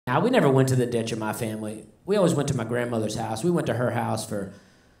Now, we never went to the ditch in my family. We always went to my grandmother's house. We went to her house for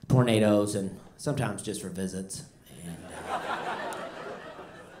tornadoes and sometimes just for visits.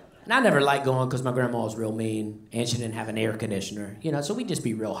 And I never liked going because my grandma was real mean and she didn't have an air conditioner, so we'd just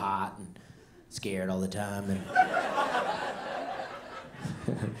be real hot and scared all the time.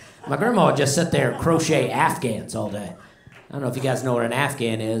 And my grandma would just sit there and crochet afghans all day. I don't know if you guys know what an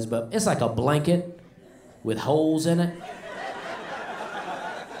afghan is, but it's like a blanket with holes in it.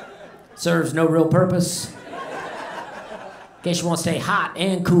 Serves no real purpose. In case you want to stay hot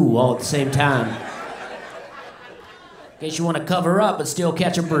and cool all at the same time. In case you want to cover up but still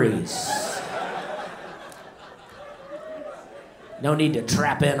catch a breeze. No need to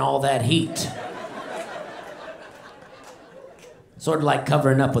trap in all that heat. Sort of like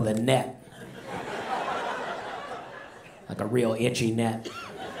covering up with a net. Like a real itchy net.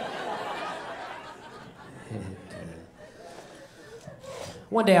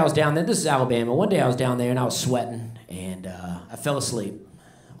 One day I was down there, this is Alabama, one day I was down there and I was sweating and I fell asleep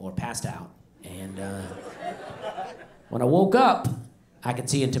or passed out. And when I woke up, I could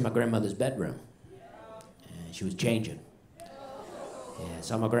see into my grandmother's bedroom. And she was changing. Yeah, I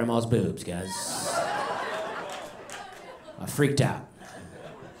saw my grandma's boobs, guys. I freaked out.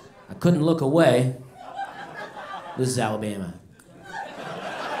 I couldn't look away. This is Alabama.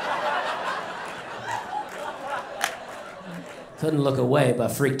 Couldn't look away, but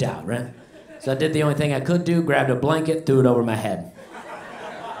freaked out, right? So I did the only thing I could do, grabbed a blanket, threw it over my head.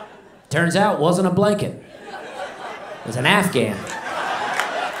 Turns out it wasn't a blanket. It was an Afghan.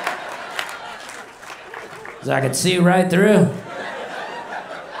 So I could see right through.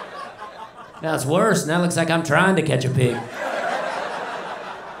 Now it's worse. Now it looks like I'm trying to catch a pig.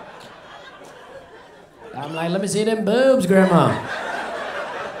 I'm like, let me see them boobs, Grandma.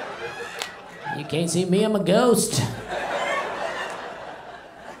 You can't see me, I'm a ghost.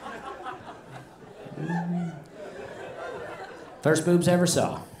 First boobs I ever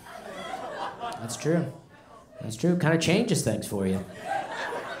saw. That's true. That's true. Kind of changes things for you.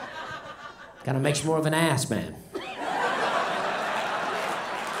 Kind of makes you more of an ass man.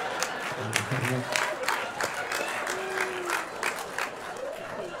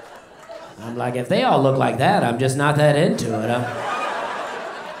 I'm like, if they all look like that, I'm just not that into it.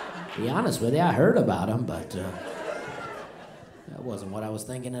 Be honest with you, I heard about them, but that wasn't what I was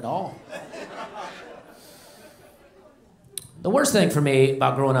thinking at all. The worst thing for me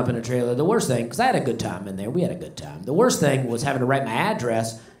about growing up in a trailer, the worst thing, because I had a good time in there, we had a good time. The worst thing was having to write my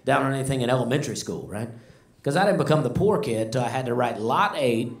address down on anything in elementary school, right? Because I didn't become the poor kid till I had to write Lot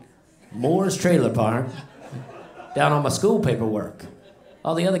 8, Moore's Trailer Park, down on my school paperwork.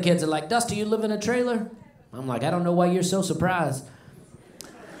 All the other kids are like, Dusty, you live in a trailer? I'm like, I don't know why you're so surprised.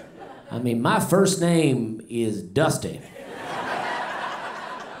 I mean, my first name is Dusty.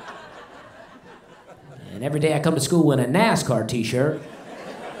 And every day I come to school in a NASCAR t-shirt,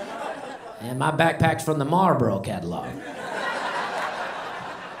 and my backpack's from the Marlboro catalog.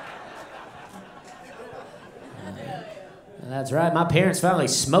 That's right, my parents finally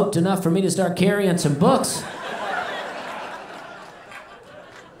smoked enough for me to start carrying some books.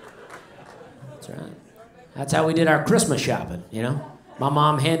 That's right. That's how we did our Christmas shopping, My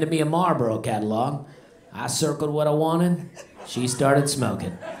mom handed me a Marlboro catalog. I circled what I wanted. She started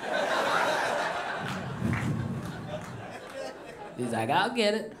smoking. He's like, I'll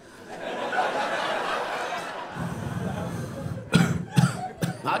get it.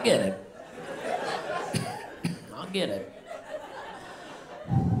 I'll get it. I'll get it.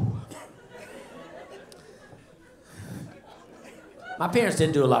 My parents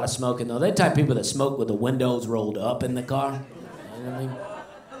didn't do a lot of smoking, though. They're the type of people that smoke with the windows rolled up in the car. You know what I mean?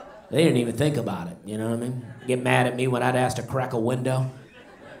 They didn't even think about it, you know what I mean? Get mad at me when I'd ask to crack a window.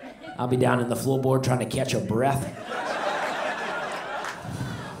 I'll be down in the floorboard trying to catch a breath.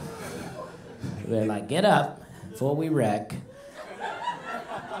 They're like, get up before we wreck.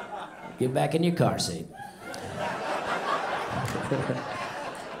 Get back in your car seat.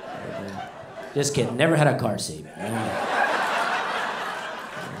 Just kidding, never had a car seat.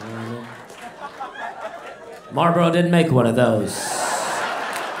 Marlboro didn't make one of those.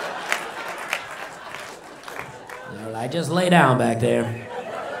 They're like, just lay down back there.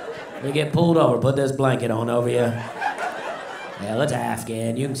 We get pulled over, put this blanket on over you. Yeah, let's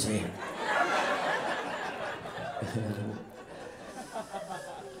Afghan, you can see.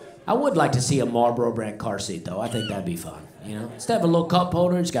 I would like to see a Marlboro brand car seat, though. I think that'd be fun, Instead of a little cup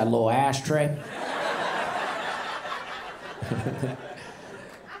holder, it's got a little ashtray.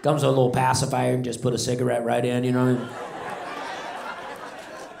 Comes with a little pacifier and just put a cigarette right in,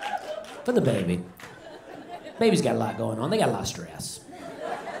 For the baby. Baby's got a lot going on. They got a lot of stress.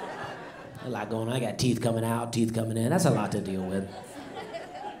 A lot going on. I got teeth coming out, teeth coming in. That's a lot to deal with.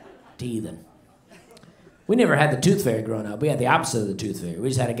 Teething. We never had the tooth fairy growing up. We had the opposite of the tooth fairy. We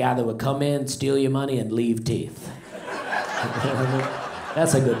just had a guy that would come in, steal your money, and leave teeth.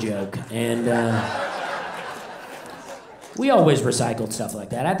 That's a good joke. And we always recycled stuff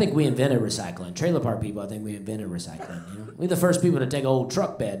like that. I think we invented recycling. Trailer park people, I think we invented recycling. You know? We're the first people to take an old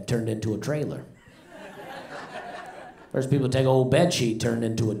truck bed turned into a trailer. First people to take an old bed sheet turned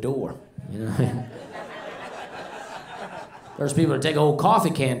into a door. You know what I mean? First people to take an old coffee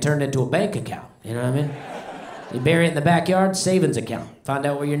can turned into a bank account. You know what I mean? You bury it in the backyard, savings account. Find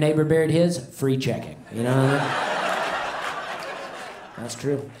out where your neighbor buried his, free checking. You know what I mean? That's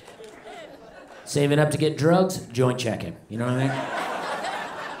true. Saving up to get drugs, joint checking. You know what I mean?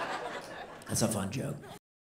 That's a fun joke.